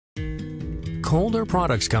Kohler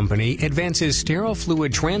Products Company advances sterile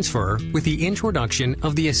fluid transfer with the introduction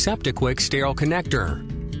of the AseptiQuik sterile connector.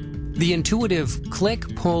 The intuitive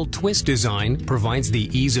click, pull, twist design provides the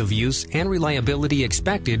ease of use and reliability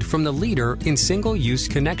expected from the leader in single-use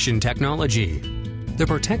connection technology. The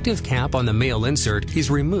protective cap on the male insert is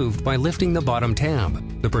removed by lifting the bottom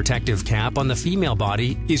tab. The protective cap on the female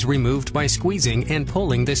body is removed by squeezing and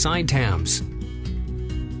pulling the side tabs.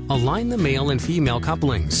 Align the male and female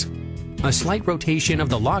couplings. A slight rotation of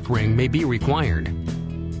the lock ring may be required.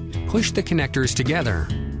 Push the connectors together.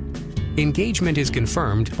 Engagement is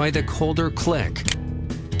confirmed by the Kohler click.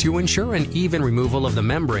 To ensure an even removal of the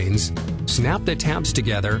membranes, snap the tabs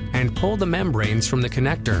together and pull the membranes from the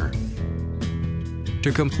connector.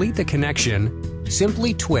 To complete the connection,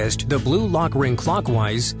 simply twist the blue lock ring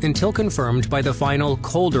clockwise until confirmed by the final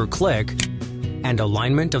Kohler click and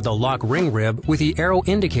alignment of the lock ring rib with the arrow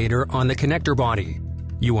indicator on the connector body.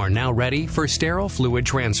 You are now ready for sterile fluid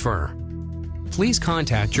transfer. Please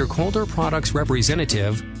contact your Kohler Products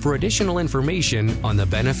representative for additional information on the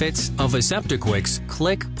benefits of AseptiQuik's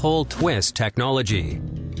Click, Pull, Twist technology.